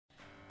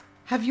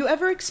Have you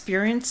ever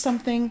experienced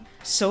something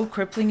so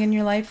crippling in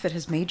your life that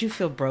has made you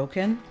feel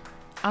broken?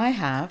 I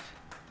have.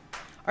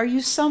 Are you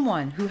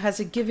someone who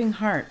has a giving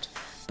heart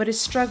but is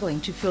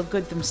struggling to feel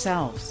good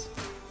themselves?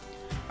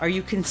 Are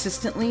you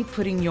consistently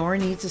putting your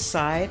needs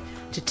aside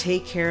to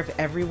take care of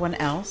everyone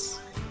else?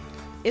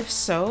 If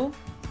so,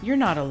 you're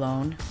not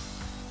alone.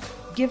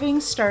 Giving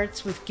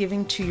starts with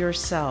giving to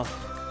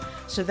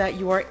yourself so that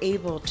you are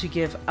able to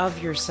give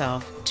of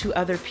yourself to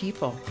other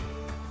people.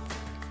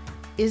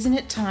 Isn't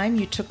it time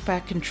you took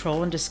back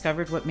control and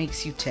discovered what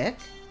makes you tick?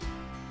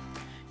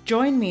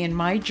 Join me in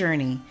my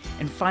journey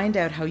and find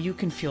out how you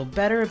can feel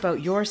better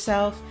about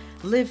yourself,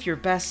 live your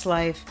best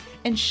life,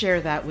 and share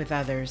that with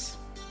others.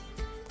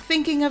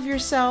 Thinking of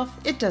yourself,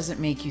 it doesn't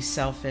make you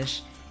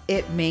selfish,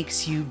 it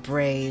makes you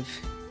brave.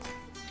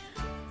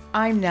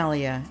 I'm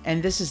Nelia,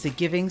 and this is the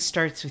Giving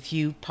Starts With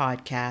You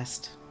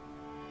podcast.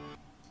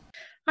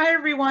 Hi,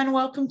 everyone.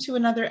 Welcome to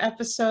another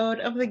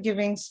episode of the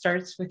Giving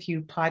Starts With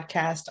You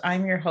podcast.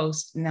 I'm your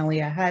host,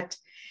 Nelia Hutt.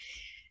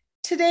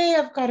 Today,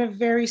 I've got a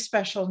very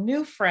special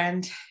new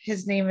friend.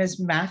 His name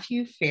is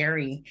Matthew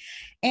Ferry,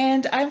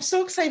 and I'm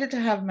so excited to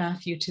have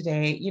Matthew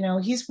today. You know,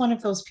 he's one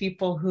of those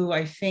people who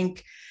I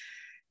think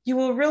you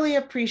will really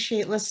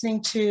appreciate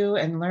listening to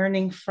and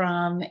learning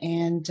from,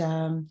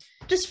 and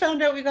just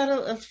found out we got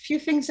a few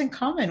things in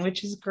common,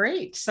 which is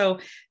great. So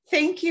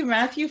thank you,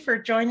 Matthew, for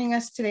joining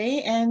us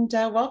today, and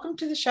welcome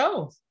to the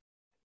show.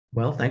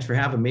 Well, thanks for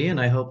having me, and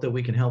I hope that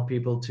we can help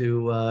people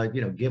to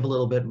give a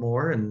little bit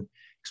more and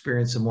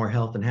experience some more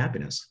health and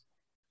happiness.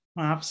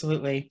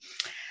 Absolutely.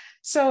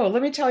 So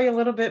let me tell you a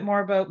little bit more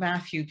about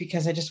Matthew,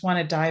 because I just want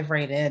to dive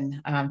right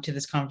in to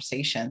this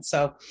conversation.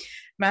 So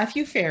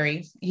Matthew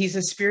Ferry, he's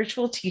a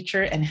spiritual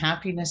teacher and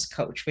happiness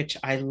coach, which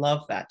I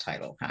love that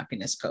title,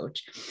 happiness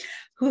coach,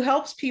 who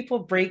helps people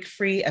break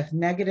free of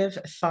negative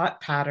thought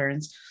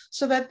patterns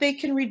so that they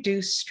can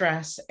reduce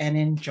stress and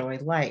enjoy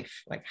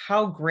life. Like,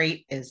 how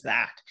great is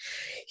that?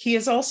 He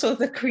is also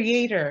the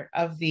creator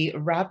of the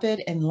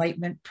Rapid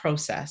Enlightenment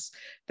Process,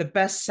 the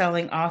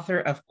best-selling author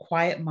of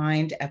Quiet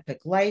Mind, Epic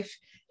Life,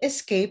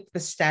 Escape the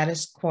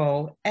Status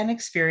Quo, and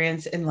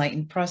Experience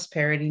Enlightened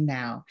Prosperity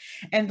Now,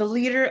 and the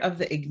leader of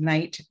the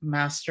Ignite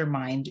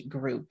Mastermind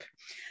Group.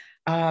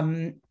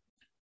 From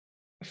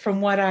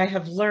what I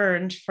have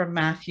learned from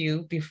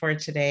Matthew before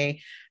today,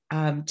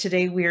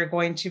 today we are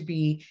going to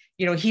be,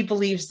 he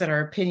believes that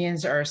our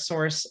opinions are a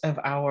source of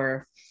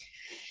our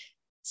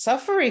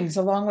sufferings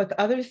along with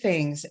other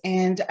things.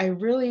 And I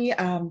really,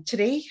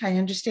 today, I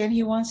understand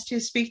he wants to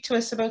speak to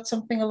us about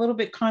something a little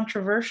bit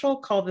controversial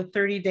called the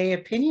 30-day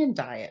opinion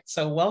diet.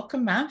 So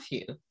welcome,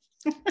 Matthew.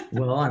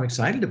 Well, I'm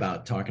excited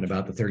about talking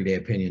about the 30-day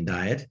opinion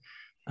diet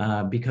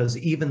because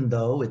even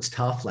though it's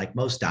tough, like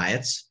most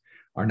diets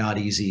are not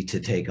easy to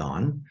take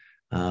on,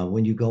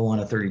 when you go on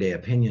a 30-day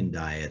opinion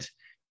diet,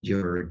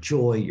 your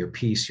joy, your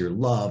peace, your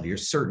love, your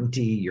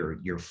certainty,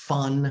 your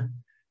fun,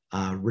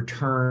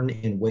 return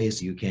in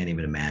ways you can't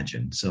even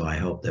imagine. So I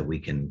hope that we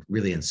can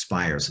really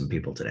inspire some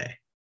people today.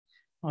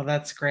 Well,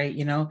 that's great.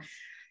 A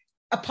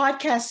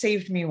podcast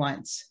saved me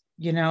once,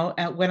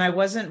 when I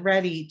wasn't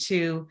ready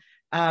to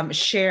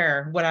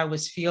share what I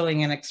was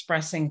feeling and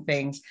expressing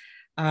things.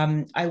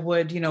 I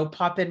would,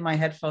 pop in my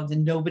headphones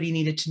and nobody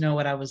needed to know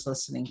what I was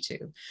listening to.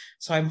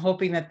 So I'm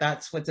hoping that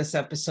that's what this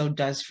episode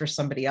does for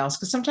somebody else.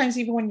 Because sometimes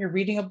even when you're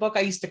reading a book,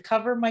 I used to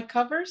cover my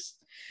covers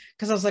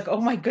because I was like, oh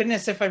my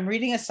goodness, if I'm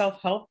reading a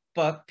self-help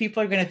book,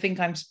 people are going to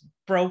think I'm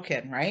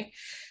broken, right?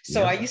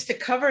 So I used to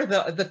cover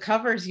the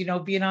covers,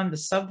 being on the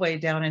subway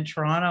down in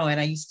Toronto, and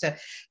I used to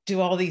do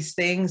all these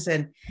things.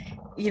 And,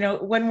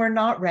 when we're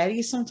not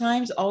ready,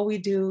 sometimes all we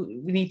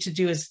need to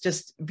do is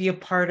just be a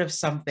part of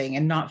something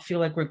and not feel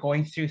like we're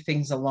going through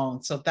things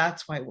alone. So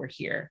that's why we're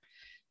here.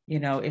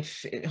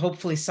 If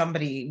hopefully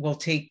somebody will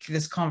take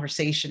this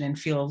conversation and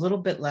feel a little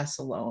bit less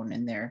alone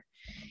in their,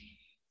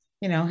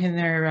 in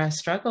their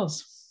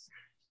struggles.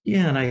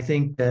 Yeah, and I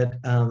think that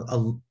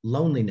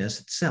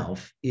loneliness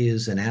itself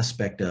is an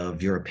aspect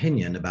of your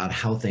opinion about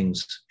how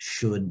things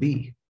should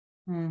be.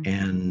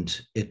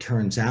 And it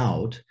turns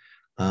out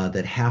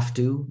that have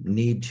to,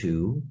 need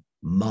to,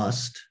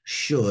 must,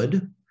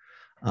 should,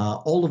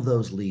 all of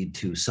those lead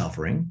to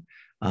suffering.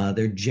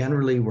 They're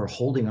generally, we're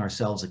holding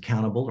ourselves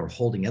accountable or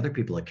holding other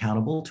people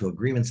accountable to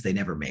agreements they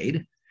never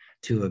made,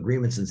 to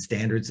agreements and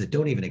standards that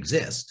don't even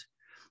exist.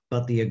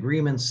 But the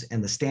agreements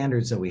and the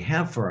standards that we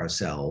have for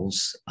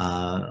ourselves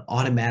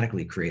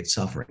automatically create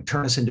suffering,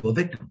 turn us into a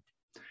victim.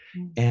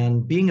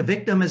 And being a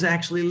victim is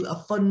actually a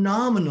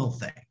phenomenal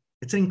thing.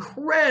 It's an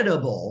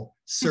incredible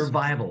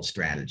survival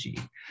strategy,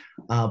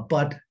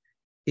 but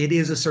it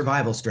is a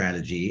survival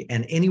strategy.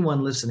 And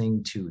anyone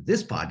listening to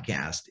this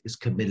podcast is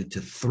committed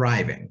to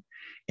thriving.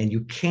 And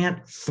you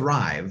can't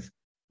thrive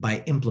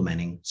by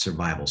implementing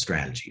survival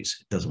strategies.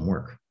 It doesn't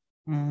work.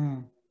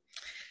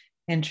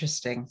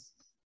 Interesting.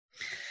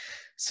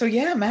 So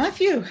yeah,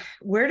 Matthew,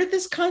 where did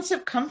this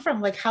concept come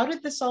from? Like, how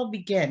did this all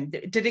begin?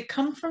 Did it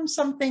come from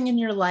something in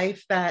your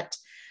life that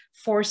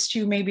forced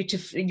you maybe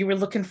you were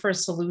looking for a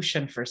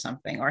solution for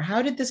something, or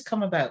how did this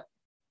come about?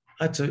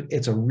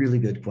 It's a really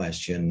good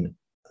question.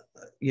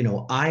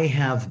 I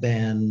have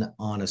been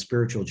on a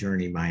spiritual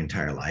journey my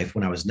entire life.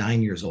 When I was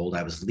 9 years old,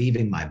 I was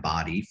leaving my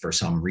body for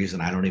some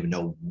reason. I don't even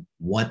know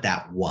what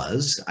that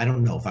was. I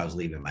don't know if I was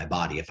leaving my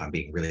body, if I'm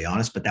being really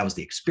honest, but that was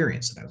the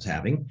experience that I was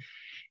having.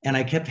 And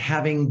I kept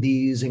having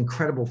these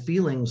incredible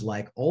feelings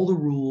like all the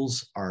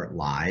rules are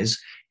lies.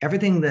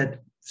 Everything that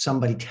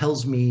somebody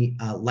tells me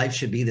life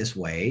should be this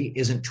way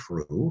isn't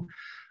true.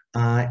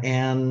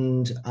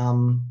 And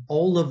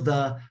all of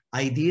the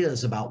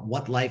ideas about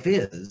what life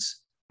is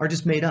are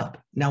just made up.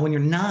 Now, when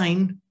you're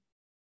 9,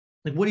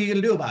 like, what are you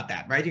going to do about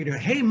that, right? You're going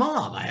to go, hey,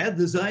 Mom, I had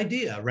this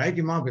idea, right?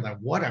 Your mom will be like,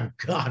 what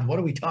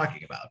are we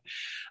talking about?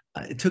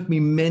 It took me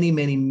many,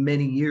 many,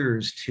 many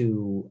years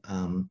to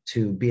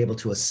be able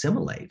to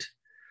assimilate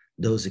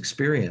those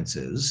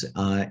experiences.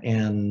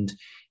 And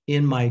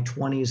in my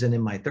 20s and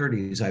in my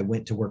 30s, I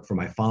went to work for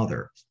my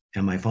father.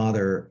 And my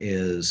father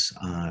is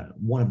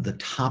one of the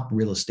top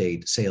real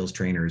estate sales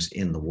trainers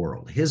in the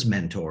world. His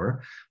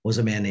mentor was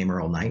a man named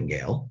Earl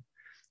Nightingale,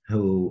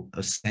 who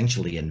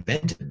essentially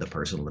invented the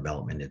personal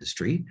development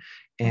industry.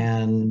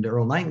 And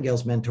Earl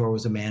Nightingale's mentor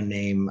was a man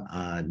named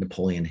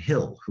Napoleon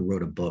Hill, who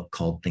wrote a book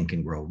called Think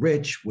and Grow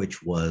Rich,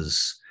 which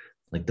was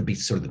like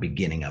sort of the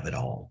beginning of it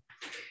all.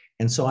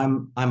 And so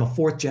I'm a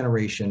 4th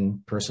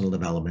generation personal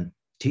development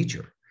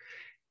teacher.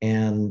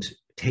 And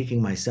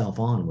taking myself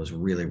on was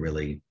really,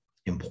 really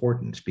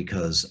important,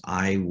 because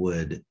I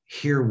would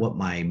hear what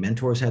my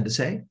mentors had to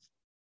say,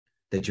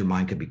 that your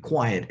mind could be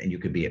quiet and you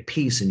could be at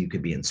peace and you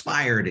could be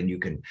inspired and you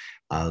can,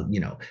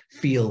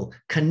 feel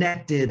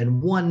connected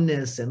and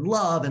oneness and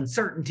love and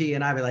certainty.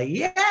 And I'd be like,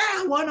 yeah,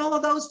 I want all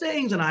of those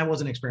things. And I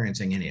wasn't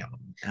experiencing any of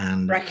them.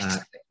 And right.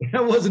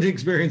 I wasn't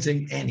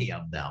experiencing any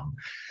of them,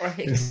 right.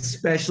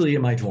 Especially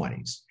in my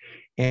 20s.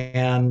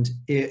 And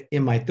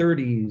in my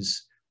 30s,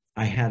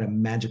 I had a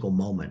magical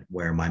moment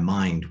where my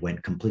mind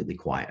went completely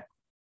quiet.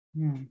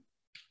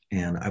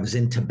 And I was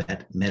in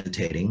Tibet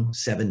meditating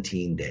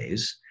 17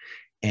 days.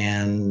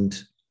 And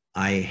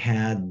I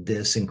had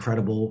this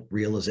incredible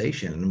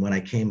realization. And when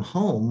I came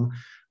home,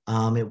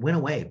 it went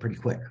away pretty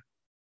quick.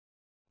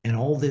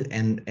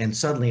 And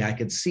suddenly I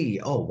could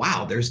see, oh,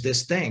 wow, there's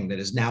this thing that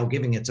is now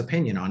giving its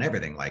opinion on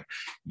everything. Like,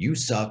 you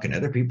suck and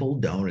other people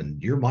don't, and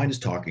your mind is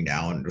talking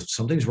now, and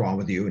something's wrong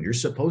with you, and you're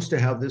supposed to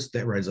have this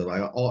thing, right? So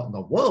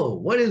whoa,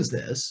 what is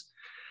this?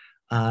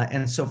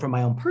 And so from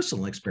my own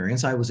personal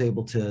experience, I was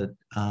able to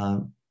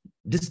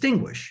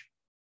distinguish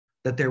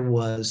that there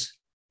was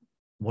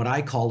what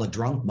I call a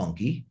drunk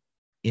monkey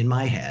in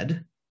my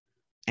head,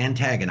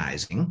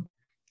 antagonizing,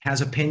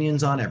 has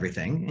opinions on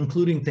everything,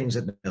 including things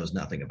it knows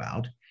nothing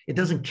about. It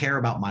doesn't care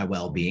about my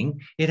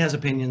well-being. It has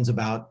opinions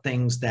about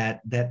things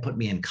that put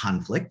me in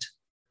conflict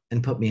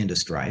and put me into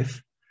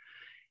strife.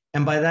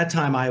 And by that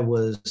time, I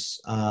was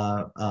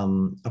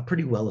a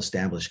pretty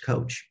well-established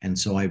coach. And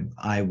so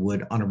I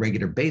would, on a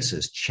regular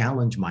basis,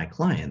 challenge my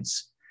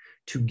clients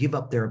to give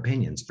up their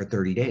opinions for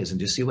 30 days and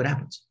just see what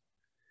happens.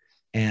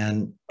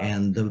 And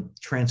the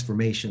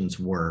transformations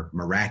were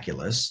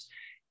miraculous.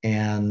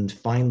 And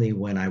finally,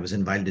 when I was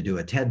invited to do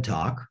a TED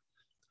Talk,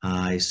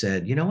 I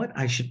said, you know what,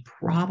 I should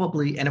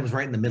probably, and it was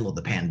right in the middle of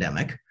the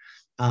pandemic,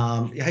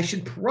 I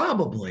should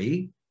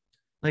probably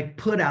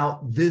put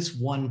out this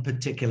one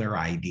particular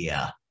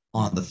idea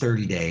on the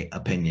 30-day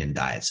opinion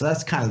diet. So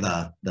that's kind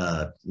of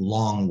the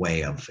long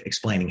way of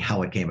explaining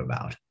how it came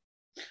about.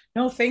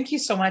 No, thank you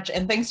so much.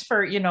 And thanks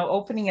for,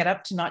 opening it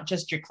up to not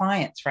just your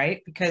clients,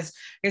 right? Because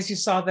as you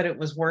saw that it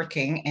was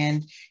working,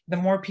 and the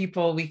more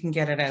people we can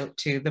get it out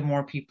to, the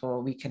more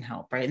people we can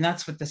help, right? And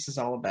that's what this is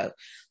all about.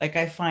 Like,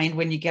 I find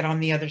when you get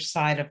on the other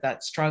side of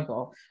that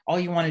struggle, all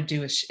you want to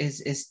do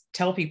is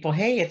tell people,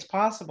 hey, it's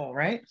possible,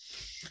 right?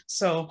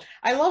 So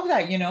I love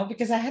that,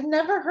 because I had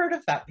never heard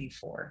of that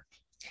before.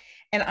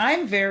 And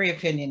I'm very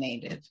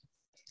opinionated.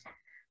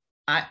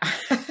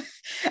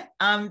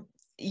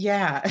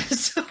 Yeah.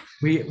 So,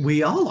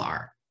 we all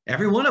are.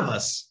 Every one of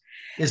us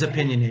is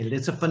opinionated.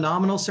 It's a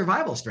phenomenal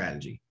survival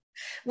strategy.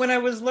 When I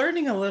was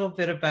learning a little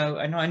bit about,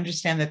 I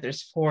understand that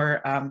there's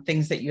 4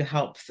 things that you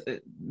help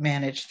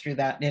manage through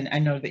that. And I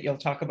know that you'll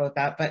talk about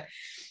that, but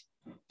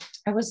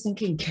I was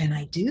thinking, can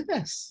I do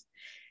this?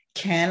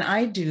 Can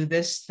I do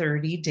this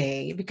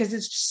 30-day? Because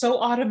it's so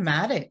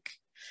automatic.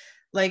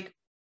 Like,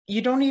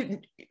 you don't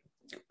even,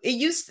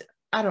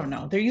 I don't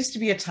know. There used to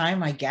be a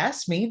time, I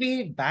guess,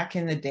 maybe back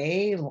in the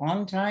day, a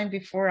long time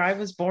before I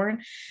was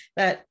born,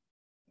 that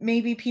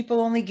maybe people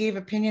only gave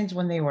opinions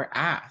when they were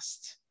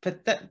asked.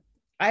 But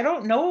I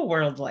don't know a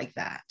world like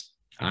that.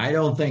 I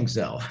don't think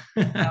so.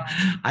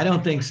 I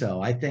don't think so.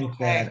 I think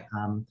that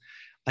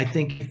I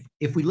think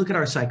if we look at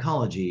our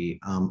psychology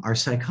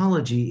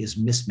is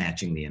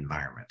mismatching the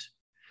environment.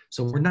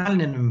 So we're not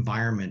in an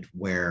environment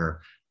where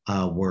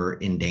we're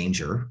in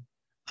danger.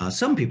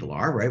 Some people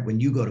are, right? When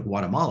you go to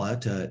Guatemala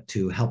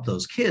to help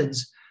those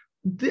kids,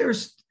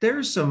 there's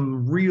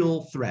some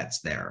real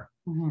threats there.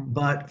 Mm-hmm.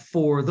 But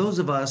for those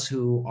of us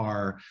who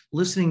are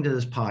listening to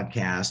this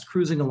podcast,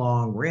 cruising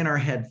along, we're in our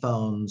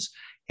headphones,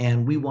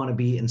 and we want to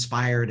be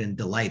inspired and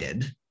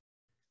delighted,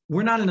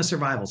 we're not in a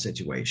survival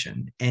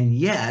situation. And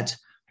yet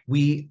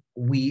we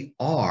we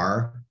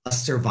are a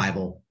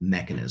survival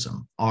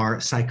mechanism. Our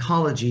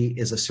psychology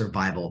is a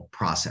survival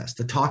process.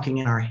 The talking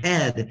in our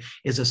head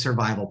is a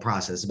survival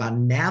process about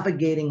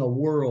navigating a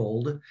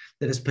world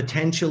that is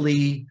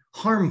potentially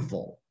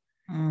harmful.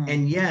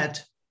 And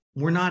yet,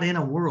 we're not in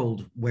a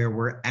world where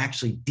we're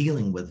actually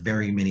dealing with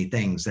very many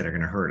things that are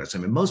going to hurt us. I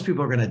mean, most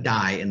people are going to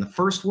die in the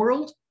first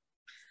world.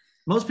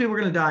 Most people are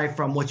going to die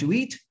from what you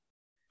eat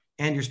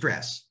and your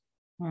stress.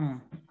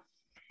 And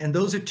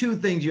those are two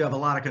things you have a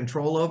lot of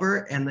control over.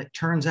 And it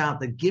turns out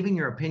that giving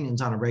your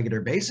opinions on a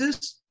regular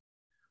basis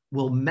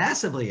will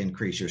massively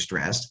increase your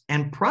stress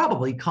and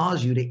probably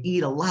cause you to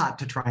eat a lot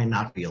to try and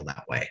not feel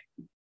that way.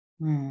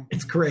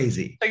 It's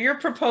crazy. So you're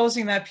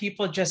proposing that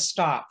people just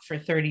stop for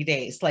 30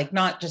 days, like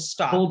not just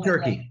stop. Cold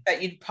turkey. Like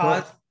that you'd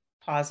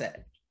pause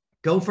it.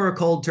 Go for a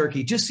cold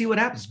turkey. Just see what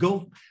happens.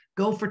 Go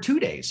for 2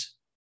 days.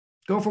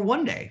 Go for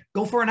 1 day.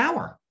 Go for an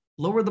hour.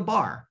 Lower the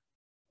bar.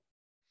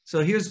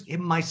 So here's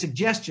my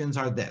suggestions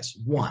are this.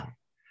 1,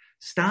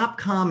 stop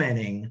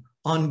commenting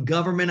on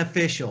government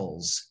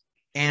officials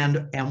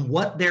and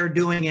what they're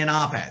doing in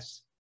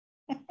office.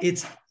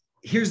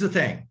 Here's the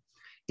thing.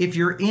 If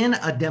you're in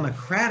a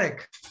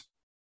democratic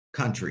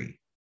country,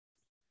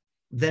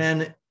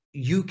 then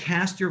you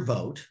cast your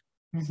vote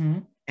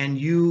and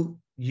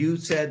you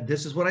said,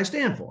 this is what I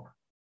stand for.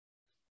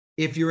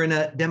 If you're in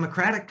a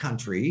democratic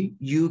country,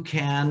 you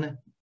can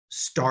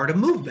start a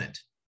movement,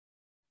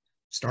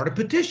 start a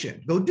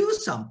petition, go do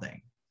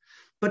something.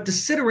 But to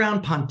sit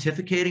around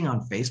pontificating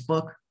on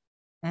Facebook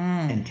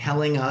and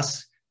telling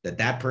us that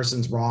that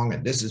person's wrong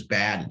and this is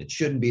bad and it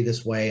shouldn't be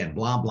this way and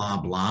blah,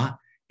 blah, blah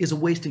is a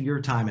waste of your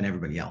time and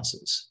everybody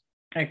else's.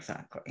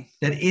 Exactly.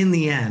 That in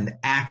the end,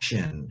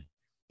 action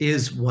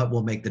is what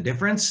will make the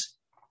difference,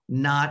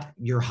 not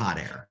your hot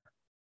air.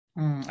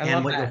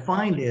 And what you'll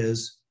find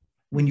is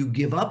when you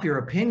give up your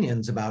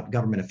opinions about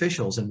government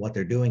officials and what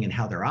they're doing and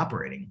how they're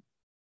operating,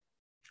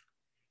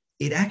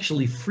 it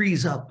actually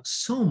frees up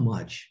so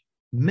much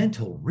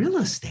mental real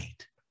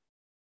estate.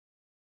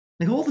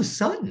 Like all of a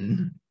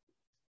sudden,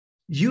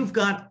 you've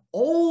got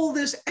all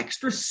this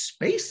extra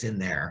space in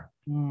there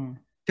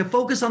to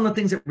focus on the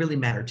things that really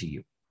matter to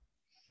you.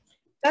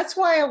 That's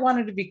why I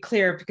wanted to be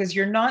clear, because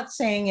you're not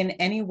saying in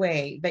any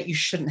way that you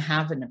shouldn't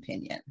have an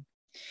opinion.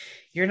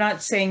 You're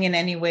not saying in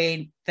any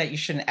way that you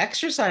shouldn't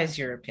exercise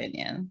your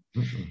opinion,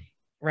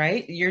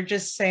 right? You're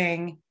just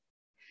saying,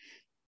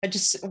 I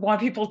just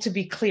want people to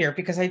be clear,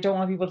 because I don't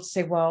want people to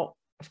say, well,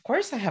 of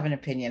course I have an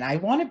opinion. I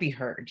want to be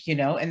heard,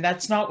 and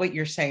that's not what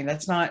you're saying.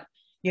 That's not,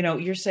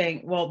 you're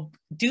saying, well,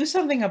 do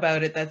something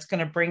about it that's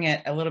going to bring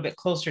it a little bit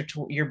closer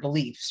to your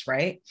beliefs,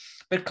 right?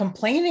 But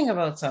complaining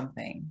about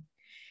something,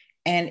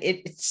 and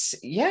it's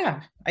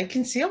I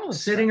can see all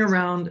this sitting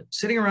around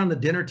the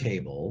dinner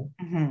table,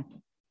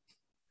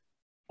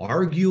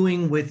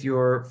 arguing with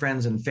your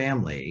friends and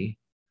family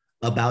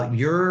about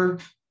your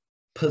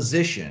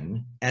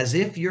position as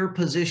if your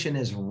position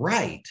is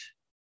right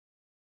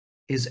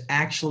is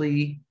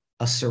actually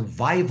a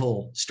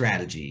survival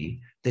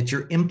strategy that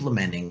you're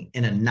implementing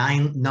in a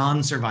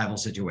non-survival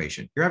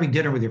situation. You're having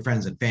dinner with your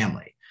friends and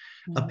family.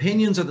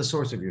 Opinions are the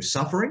source of your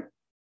suffering.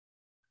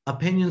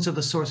 Opinions are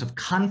the source of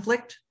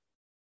conflict.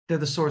 They're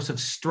the source of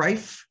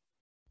strife.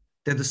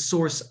 They're the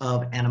source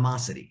of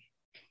animosity.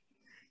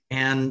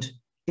 And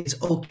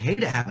it's okay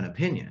to have an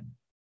opinion,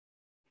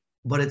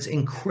 but it's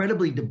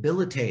incredibly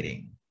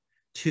debilitating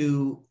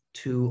to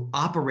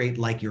operate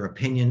like your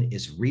opinion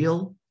is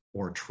real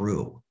or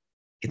true.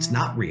 It's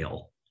not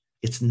real.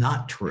 It's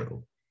not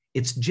true.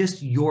 It's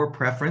just your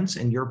preference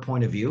and your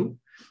point of view.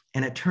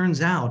 And it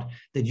turns out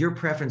that your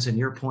preference and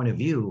your point of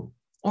view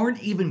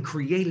aren't even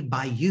created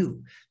by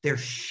you. They're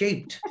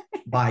shaped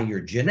by your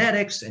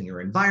genetics and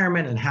your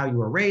environment and how you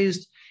were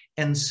raised.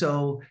 And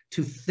so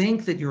to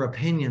think that your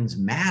opinions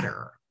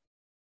matter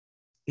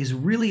is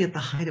really at the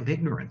height of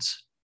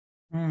ignorance.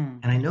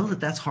 And I know that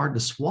that's hard to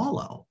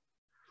swallow,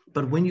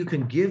 but when you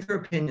can give your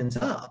opinions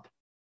up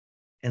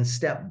and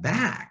step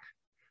back,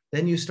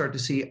 then you start to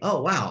see,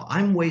 oh, wow,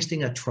 I'm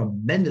wasting a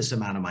tremendous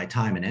amount of my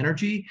time and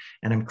energy,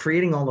 and I'm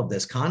creating all of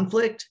this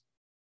conflict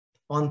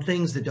on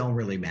things that don't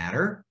really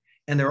matter.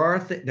 And there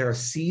are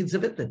seeds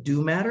of it that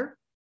do matter.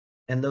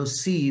 And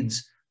those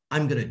seeds,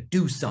 I'm going to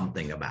do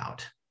something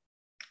about.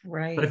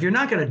 Right. But if you're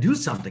not going to do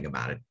something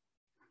about it,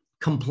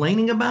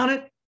 complaining about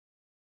it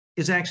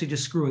is actually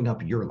just screwing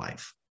up your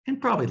life and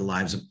probably the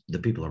lives of the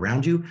people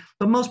around you.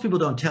 But most people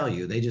don't tell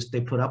you.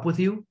 They put up with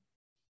you.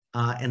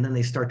 And then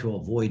they start to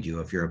avoid you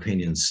if your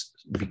opinions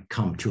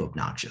become too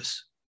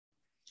obnoxious.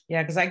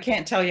 Yeah, because I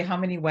can't tell you how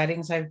many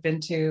weddings I've been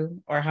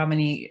to, or how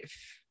many,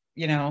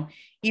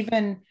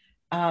 even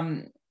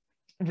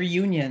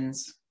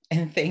reunions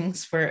and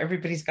things where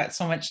everybody's got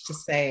so much to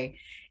say.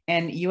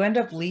 And you end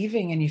up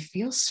leaving and you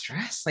feel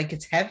stressed, like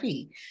it's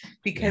heavy,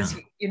 because,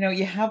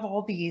 you have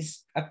all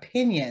these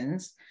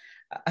opinions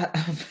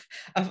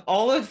of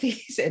all of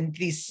these and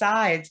these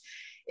sides.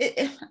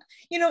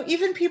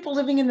 Even people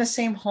living in the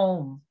same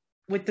home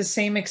with the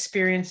same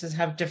experiences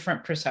have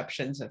different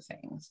perceptions of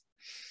things.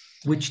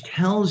 Which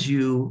tells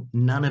you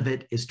none of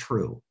it is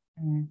true.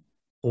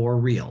 or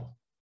real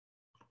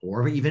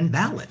or even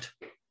valid.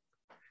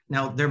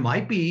 Now, there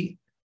might be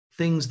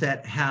things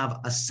that have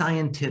a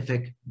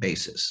scientific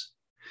basis,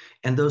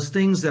 and those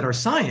things that are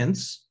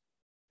science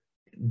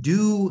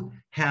do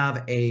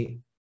have a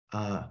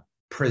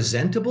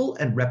presentable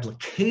and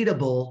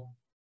replicatable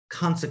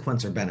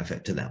consequence or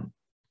benefit to them.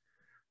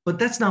 But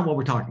that's not what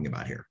we're talking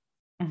about here.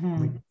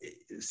 Mm-hmm.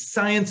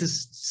 Science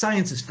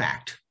is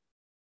fact.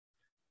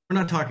 We're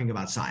not talking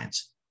about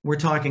science. We're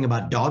talking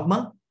about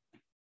dogma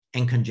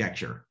and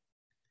conjecture.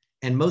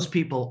 And most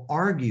people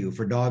argue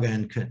for dogma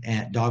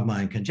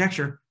and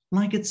conjecture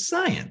like it's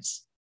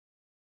science.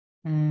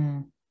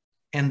 Mm.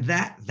 And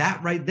that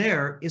right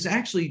there is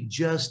actually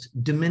just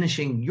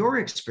diminishing your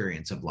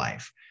experience of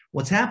life.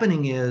 What's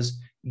happening is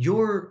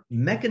your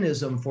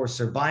mechanism for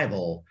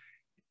survival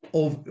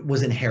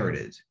was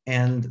inherited.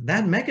 And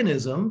that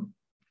mechanism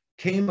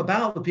came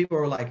about with people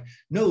who were like,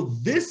 no,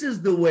 this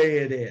is the way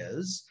it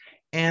is.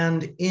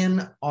 And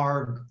in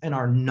our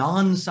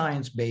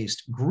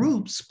non-science-based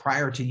groups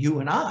prior to you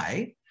and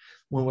I,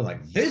 when we're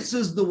like, this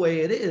is the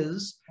way it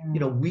is,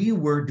 we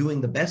were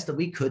doing the best that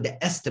we could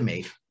to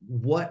estimate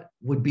what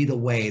would be the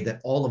way that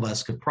all of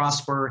us could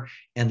prosper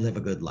and live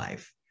a good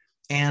life.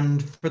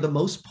 And for the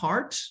most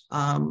part,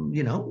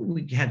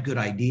 we had good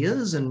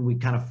ideas and we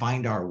kind of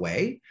find our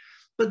way.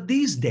 But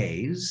these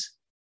days,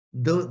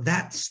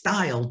 that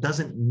style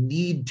doesn't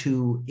need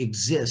to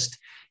exist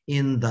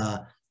in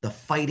the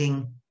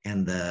fighting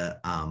and the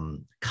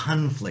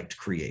conflict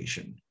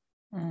creation.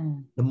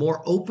 Mm. The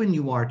more open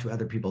you are to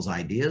other people's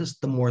ideas,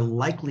 the more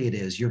likely it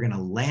is you're going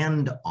to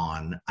land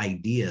on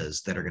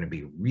ideas that are going to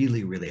be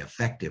really, really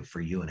effective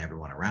for you and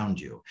everyone around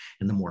you.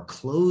 And the more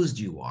closed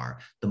you are,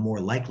 the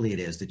more likely it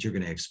is that you're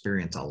going to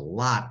experience a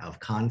lot of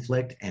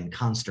conflict and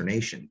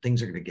consternation.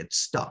 Things are going to get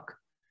stuck.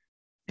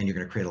 And you're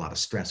going to create a lot of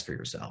stress for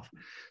yourself.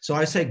 So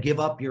I say,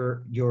 give up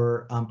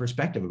your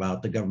perspective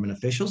about the government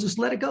officials. Just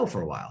let it go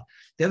for a while.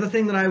 The other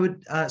thing that I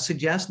would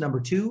suggest,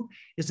 number 2,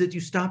 is that you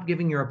stop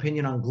giving your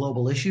opinion on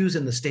global issues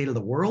and the state of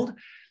the world.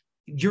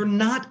 You're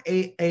not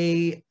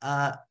an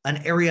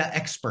area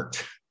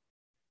expert,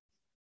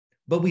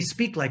 but we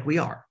speak like we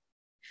are.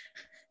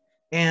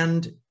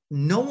 And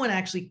no one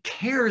actually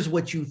cares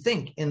what you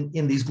think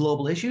in these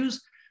global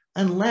issues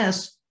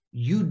unless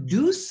you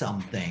do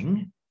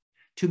something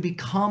to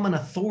become an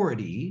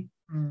authority,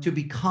 to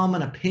become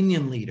an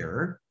opinion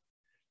leader,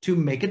 to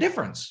make a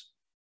difference.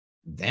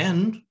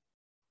 Then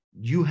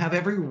you have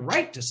every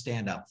right to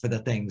stand up for the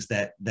things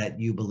that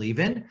you believe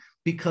in,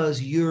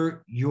 because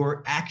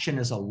your action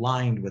is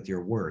aligned with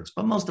your words.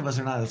 But most of us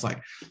are not. It's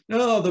like,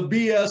 no, the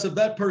BS of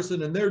that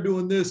person and they're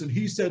doing this and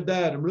he said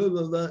that and blah,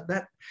 blah, blah.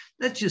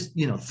 That's just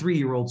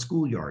 3-year-old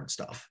schoolyard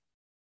stuff.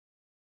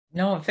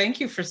 No, thank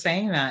you for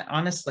saying that,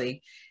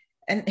 honestly.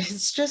 And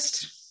it's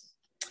just,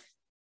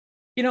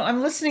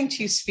 I'm listening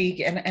to you speak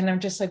and I'm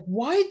just like,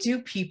 why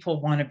do people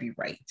want to be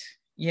right?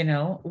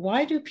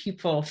 Why do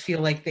people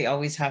feel like they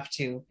always have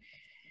to,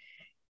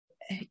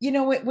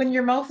 when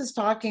your mouth is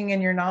talking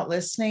and you're not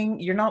listening,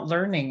 you're not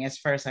learning, as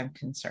far as I'm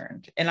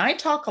concerned. And I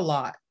talk a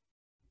lot.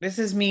 This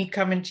is me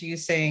coming to you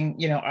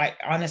saying, I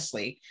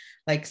honestly,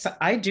 so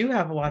I do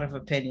have a lot of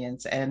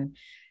opinions and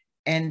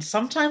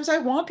sometimes I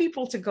want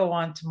people to go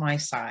on to my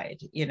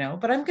side,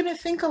 but I'm going to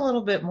think a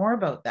little bit more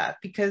about that,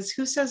 because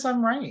who says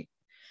I'm right?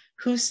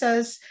 Who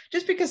says,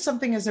 just because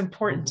something is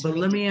important to me? But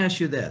let me ask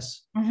you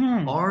this.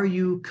 Mm-hmm. Are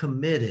you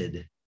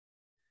committed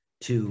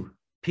to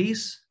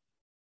peace,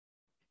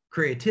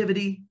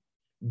 creativity,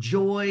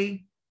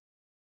 joy,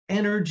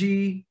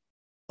 energy,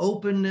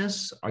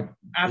 openness?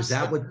 Is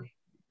that what,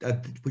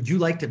 would you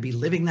like to be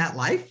living that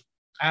life?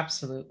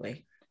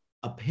 Absolutely.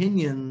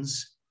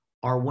 Opinions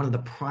are one of the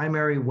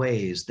primary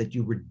ways that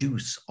you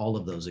reduce all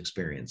of those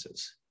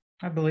experiences.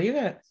 I believe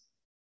it.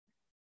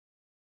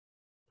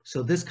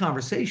 So this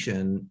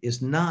conversation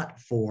is not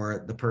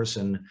for the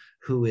person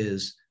who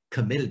is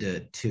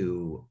committed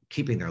to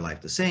keeping their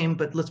life the same,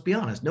 but let's be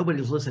honest,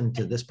 nobody's listening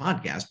to this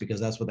podcast because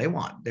that's what they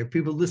want. There are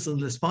people listening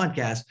to this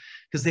podcast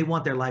because they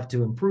want their life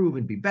to improve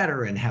and be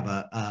better and have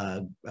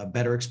a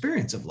better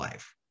experience of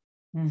life.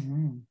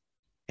 Mm-hmm.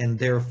 And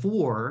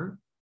therefore,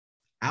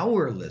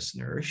 our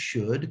listeners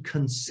should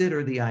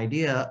consider the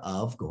idea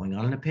of going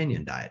on an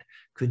opinion diet.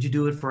 Could you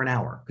do it for an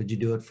hour? Could you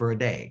do it for a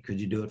day? Could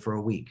you do it for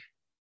a week?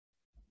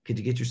 Could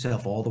you get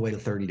yourself all the way to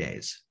 30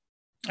 days?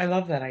 I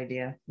love that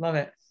idea. Love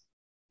it.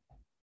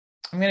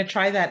 I'm going to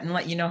try that and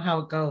let you know how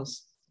it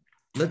goes.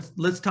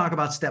 Let's talk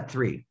about step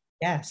 3.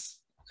 Yes.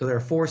 So there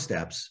are 4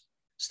 steps.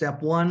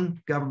 Step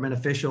 1, government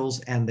officials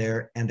and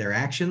their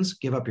actions.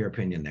 Give up your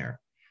opinion there.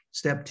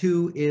 Step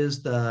 2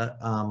 is the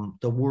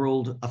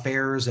world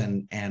affairs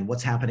and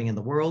what's happening in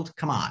the world.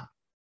 Come on,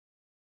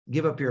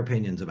 give up your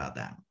opinions about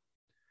that.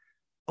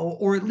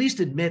 Or at least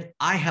admit,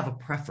 I have a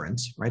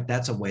preference, right?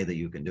 That's a way that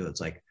you can do it.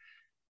 It's like,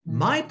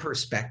 my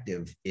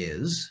perspective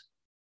is,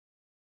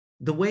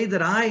 the way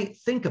that I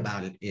think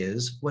about it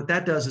is, what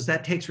that does is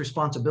that takes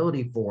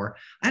responsibility for,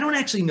 I don't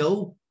actually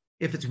know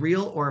if it's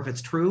real or if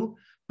it's true,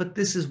 but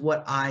this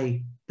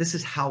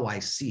is how I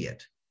see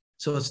it.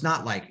 So it's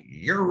not like,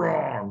 you're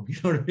wrong.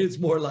 It's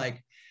more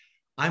like,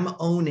 I'm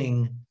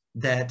owning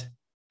that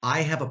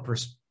I have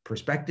a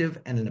perspective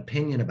and an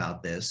opinion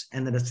about this,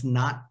 and that it's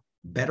not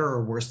better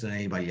or worse than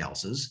anybody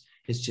else's.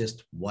 It's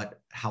just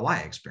how I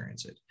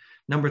experience it.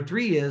 Number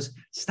 3 is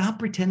stop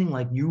pretending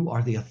like you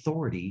are the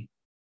authority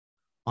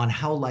on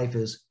how life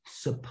is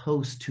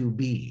supposed to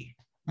be.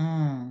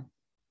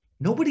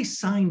 Nobody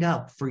signed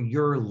up for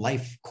your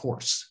life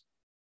course.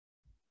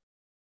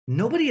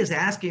 Nobody is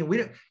asking,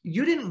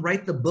 you didn't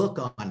write the book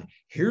on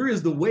here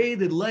is the way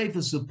that life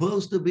is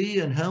supposed to be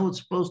and how it's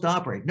supposed to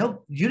operate.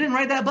 No, you didn't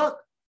write that book.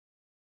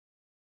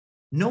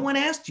 No one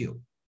asked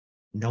you.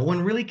 No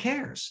one really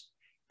cares.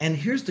 And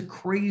here's the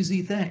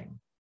crazy thing.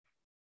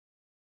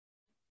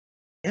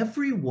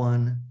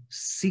 Everyone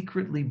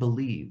secretly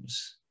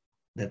believes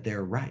that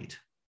they're right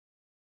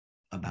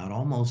about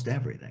almost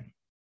everything.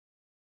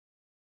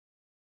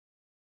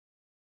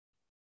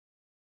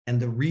 And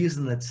the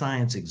reason that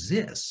science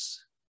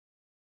exists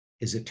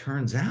is it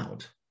turns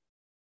out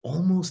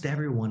almost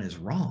everyone is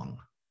wrong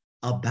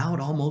about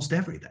almost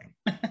everything.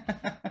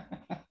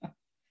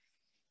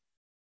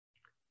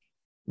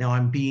 Now,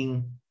 I'm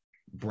being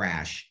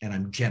brash and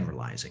I'm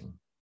generalizing,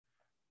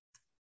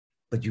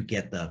 but you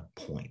get the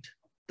point.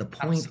 The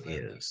point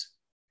is,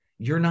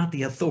 you're not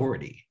the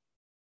authority,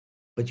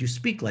 but you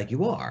speak like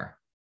you are.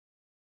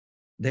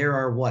 There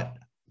are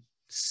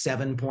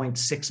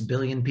 7.6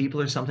 billion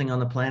people or something on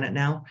the planet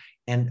now,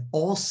 and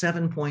all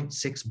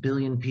 7.6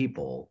 billion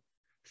people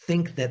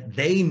think that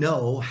they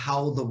know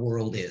how the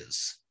world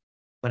is.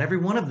 But every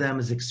one of them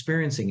is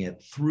experiencing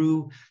it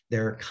through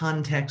their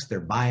context,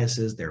 their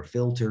biases, their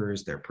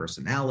filters, their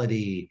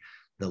personality,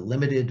 the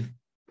limited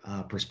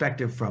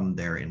perspective from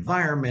their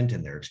environment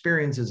and their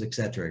experiences, et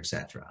cetera, et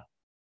cetera.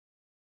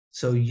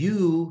 So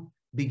you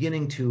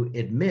beginning to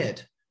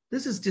admit,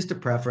 this is just a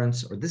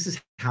preference, or this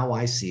is how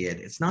I see it.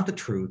 It's not the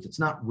truth. It's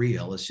not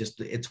real.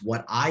 It's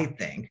what I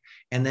think.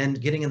 And then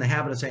getting in the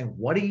habit of saying,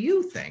 what do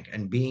you think?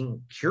 And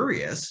being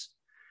curious.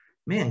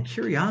 Man,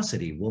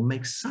 curiosity will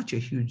make such a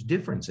huge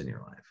difference in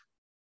your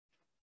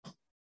life.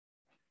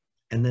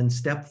 And then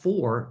step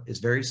 4 is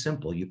very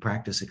simple. You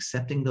practice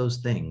accepting those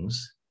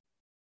things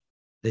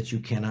that you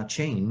cannot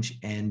change,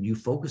 and you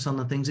focus on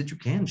the things that you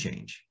can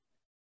change.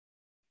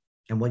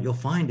 And what you'll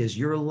find is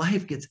your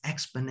life gets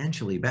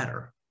exponentially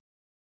better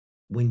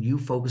when you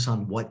focus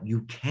on what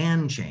you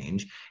can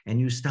change and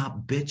you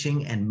stop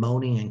bitching and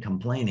moaning and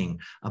complaining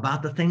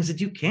about the things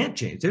that you can't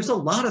change. There's a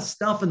lot of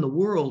stuff in the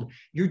world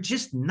you're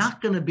just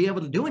not going to be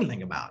able to do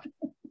anything about.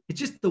 It's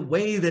just the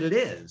way that it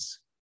is.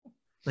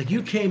 Like,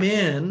 you came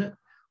in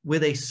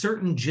with a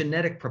certain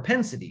genetic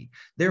propensity,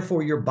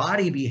 therefore your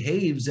body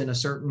behaves in a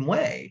certain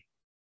way.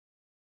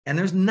 And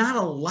there's not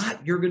a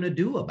lot you're going to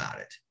do about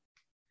it.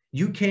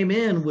 You came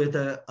in with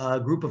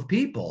a group of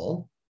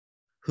people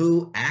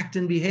who act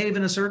and behave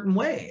in a certain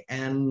way,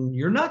 and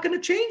you're not going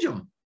to change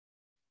them.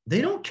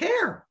 They don't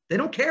care. They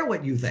don't care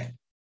what you think.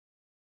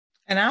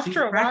 And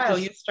after a while,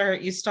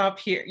 you stop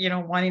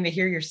wanting to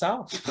hear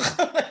yourself.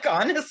 Like,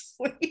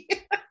 honestly.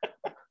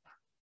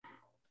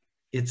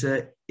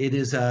 It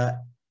is a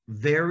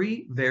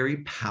very, very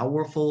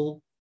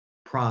powerful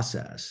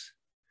process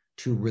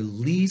to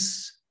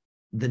release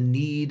the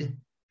need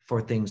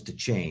for things to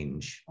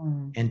change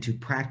and to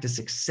practice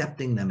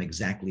accepting them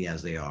exactly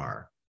as they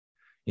are.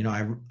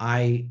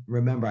 I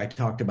remember I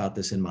talked about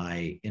this in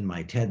my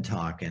TED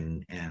talk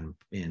and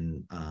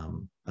in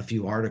a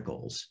few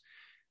articles.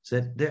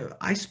 So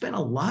I spent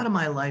a lot of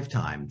my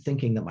lifetime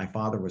thinking that my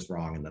father was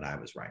wrong and that I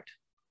was right.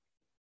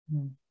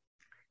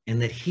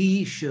 And that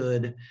he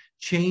should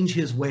change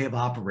his way of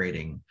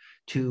operating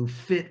to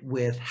fit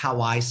with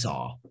how I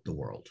saw the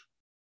world.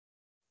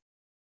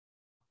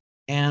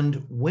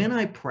 And when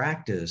I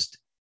practiced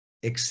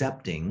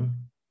accepting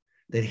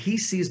that he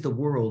sees the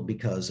world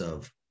because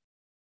of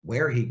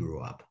where he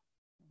grew up,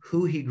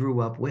 who he grew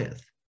up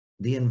with,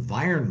 the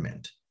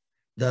environment,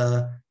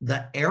 the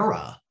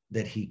era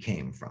that he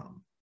came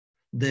from,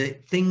 the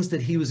things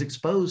that he was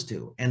exposed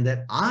to, and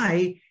that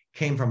I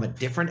came from a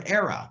different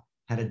era,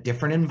 had a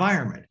different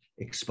environment,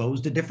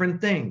 exposed to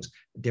different things,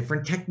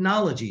 different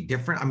technology,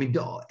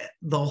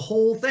 the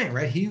whole thing,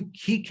 right?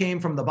 He came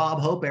from the Bob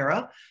Hope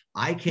era.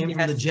 I came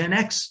from the Gen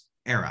X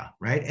era,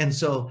 right? And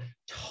so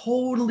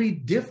totally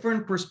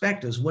different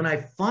perspectives. When I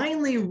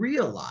finally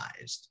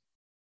realized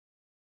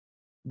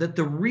that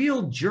the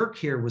real jerk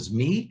here was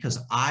me, because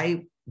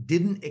I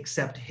didn't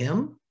accept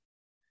him,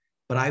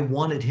 but I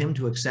wanted him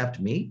to accept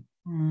me.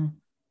 When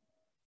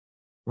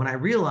I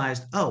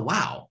realized, oh,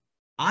 wow,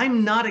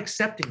 I'm not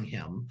accepting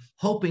him,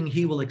 hoping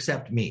he will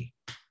accept me.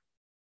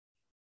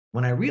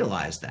 When I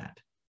realized that,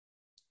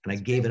 and I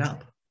gave it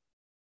up,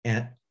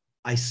 and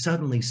I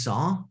suddenly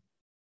saw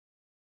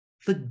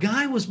the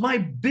guy was my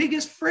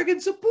biggest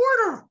friggin'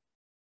 supporter.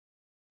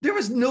 There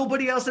was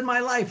nobody else in my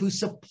life who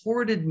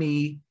supported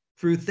me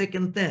through thick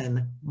and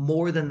thin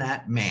more than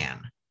that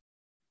man.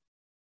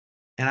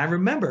 And I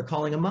remember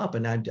calling him up,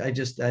 and I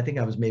think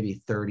I was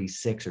maybe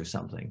 36 or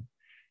something.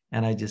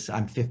 And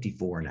I'm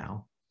 54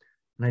 now.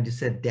 And I just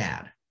said,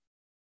 Dad,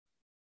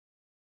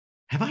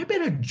 have I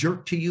been a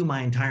jerk to you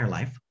my entire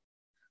life?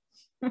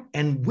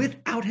 And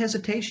without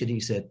hesitation, he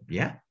said,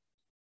 yeah,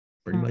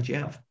 pretty much you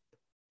have.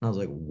 And I was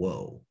like,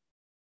 whoa.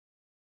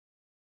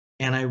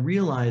 And I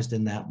realized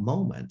in that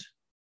moment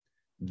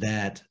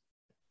that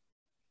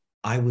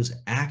I was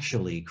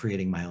actually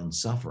creating my own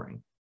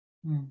suffering.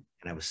 And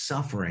I was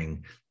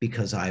suffering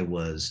because I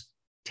was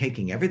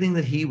taking everything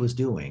that he was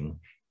doing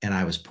and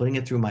I was putting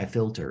it through my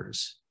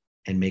filters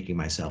and making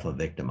myself a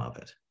victim of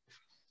it.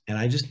 And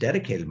I just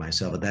dedicated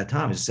myself at that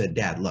time. I said,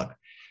 Dad, look,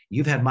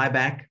 you've had my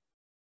back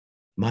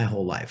my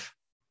whole life.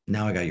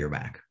 Now I got your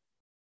back.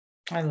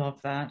 I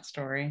love that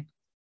story.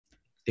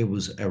 It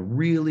was a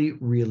really,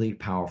 really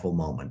powerful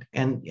moment.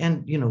 And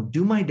you know,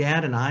 do my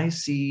dad and I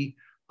see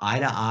eye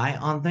to eye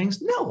on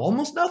things? No,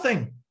 almost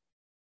nothing.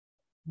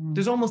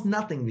 There's almost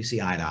nothing we see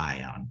eye to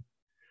eye on.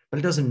 But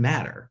it doesn't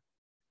matter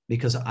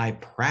because I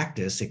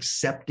practice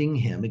accepting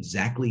him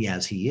exactly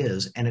as he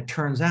is. And it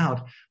turns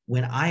out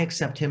when I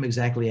accept him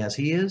exactly as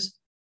he is,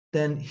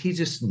 then he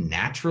just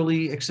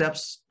naturally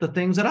accepts the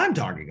things that I'm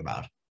talking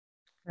about.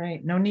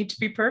 Right. No need to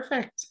be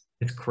perfect.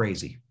 It's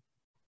crazy.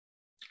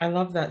 I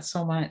love that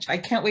so much. I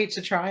can't wait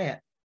to try it.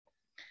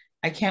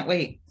 I can't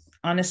wait,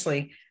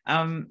 honestly.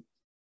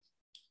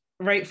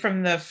 Right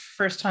from the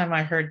first time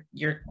I heard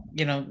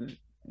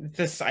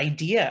this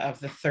idea of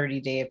the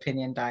 30-day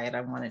opinion diet,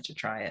 I wanted to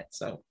try it.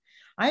 So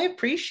I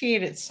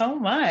appreciate it so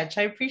much.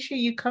 I appreciate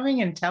you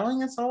coming and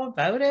telling us all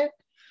about it.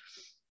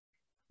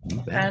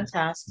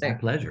 Fantastic. My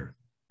pleasure.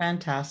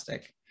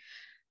 Fantastic.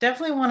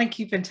 Definitely want to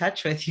keep in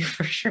touch with you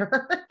for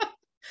sure.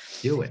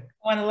 Do it.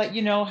 I want to let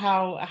you know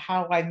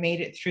how I made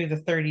it through the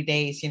 30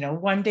 days,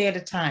 one day at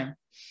a time.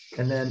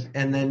 And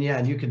then yeah,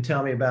 and you can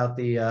tell me about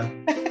the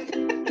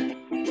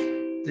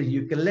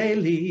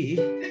ukulele.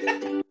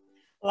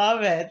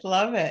 Love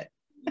it.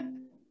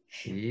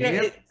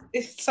 Yep.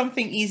 It's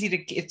something easy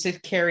to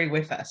carry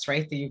with us,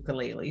 right? The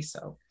ukulele.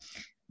 So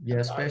yeah,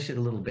 especially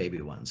the little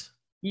baby ones.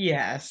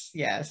 Yes,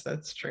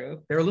 that's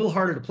true. They're a little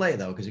harder to play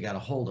though, because you got to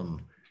hold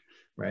them,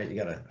 right? You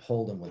got to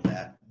hold them with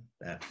that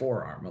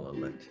forearm a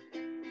little bit.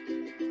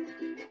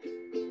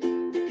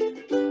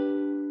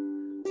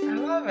 I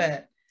love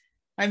it.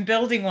 I'm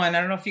building one. I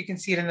don't know if you can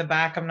see it in the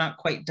back. I'm not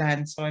quite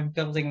done, so I'm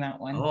building that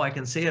one. Oh, I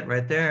can see it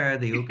right there.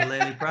 The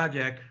ukulele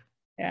project.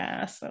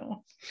 Yeah.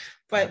 So,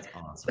 but that's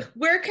awesome.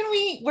 Where can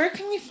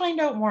we find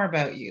out more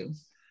about you?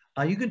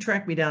 You can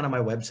track me down on my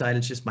website.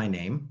 It's just my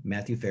name,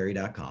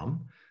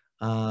 MatthewFerry.com.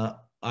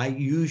 I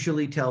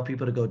usually tell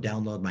people to go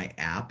download my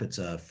app. It's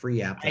a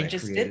free app that I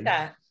just created. did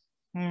that.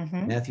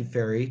 Mm-hmm. Matthew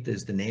Ferry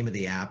is the name of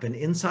the app. And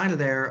inside of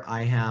there,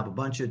 I have a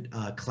bunch of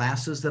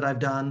classes that I've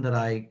done that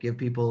I give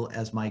people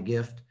as my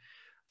gift.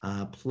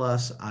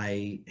 Plus,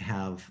 I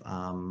have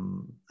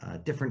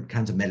different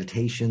kinds of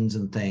meditations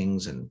and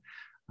things. And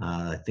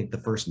I think the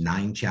first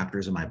 9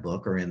 chapters of my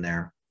book are in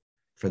there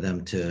for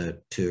them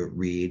to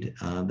read.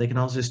 They can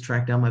also just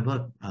track down my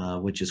book,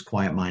 which is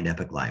Quiet Mind,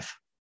 Epic Life.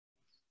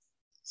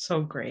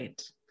 So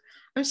great.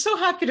 I'm so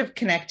happy to have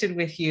connected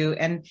with you.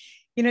 And,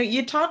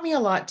 you taught me a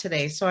lot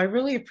today, so I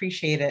really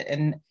appreciate it.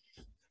 And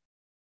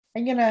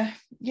I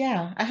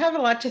have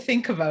a lot to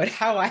think about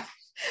how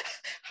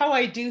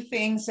I do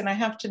things. And I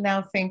have to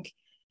now think,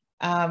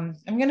 I'm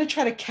going to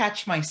try to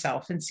catch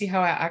myself and see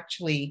how I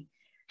actually,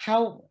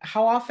 how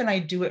often I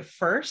do it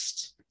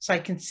first. So I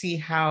can see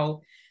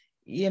how,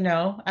 I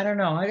don't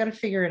know. I got to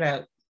figure it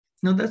out.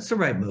 No, that's the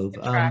right move.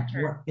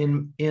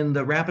 In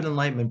the rapid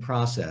enlightenment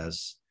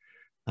process,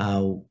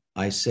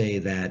 I say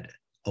that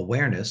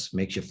awareness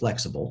makes you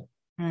flexible.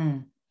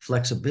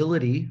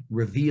 Flexibility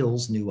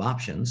reveals new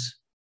options,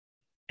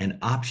 and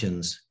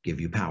options give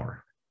you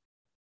power.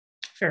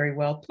 Very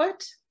well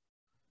put.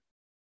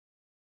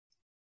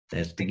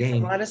 That's the game.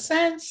 Makes a lot of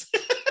sense.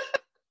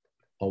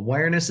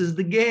 Awareness is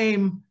the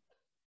game.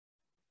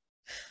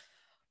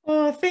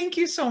 Oh, thank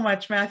you so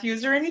much, Matthew.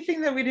 Is there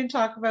anything that we didn't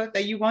talk about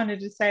that you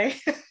wanted to say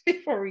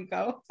before we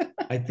go?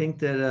 I think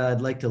that I'd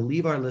like to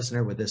leave our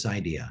listener with this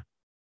idea.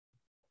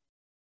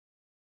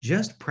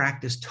 Just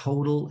practice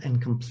total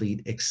and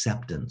complete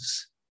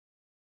acceptance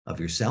of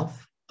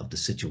yourself, of the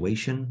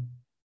situation,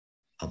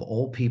 of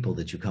all people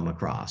that you come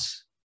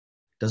across.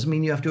 Doesn't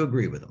mean you have to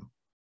agree with them,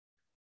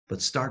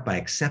 but start by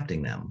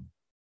accepting them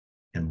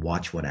and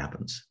watch what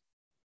happens.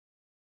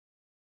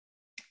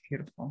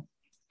 Beautiful.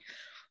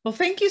 Well,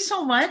 thank you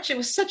so much. It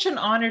was such an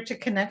honor to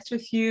connect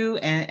with you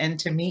and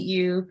to meet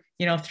you,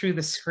 through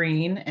the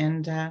screen.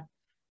 And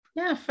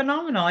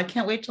phenomenal. I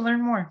can't wait to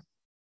learn more.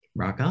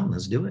 Rock on.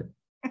 Let's do it.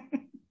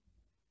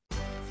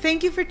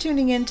 Thank you for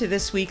tuning in to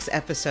this week's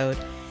episode.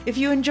 If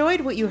you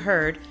enjoyed what you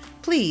heard,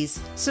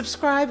 please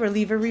subscribe or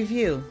leave a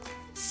review.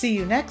 See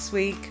you next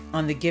week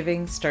on the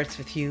Giving Starts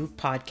With You podcast.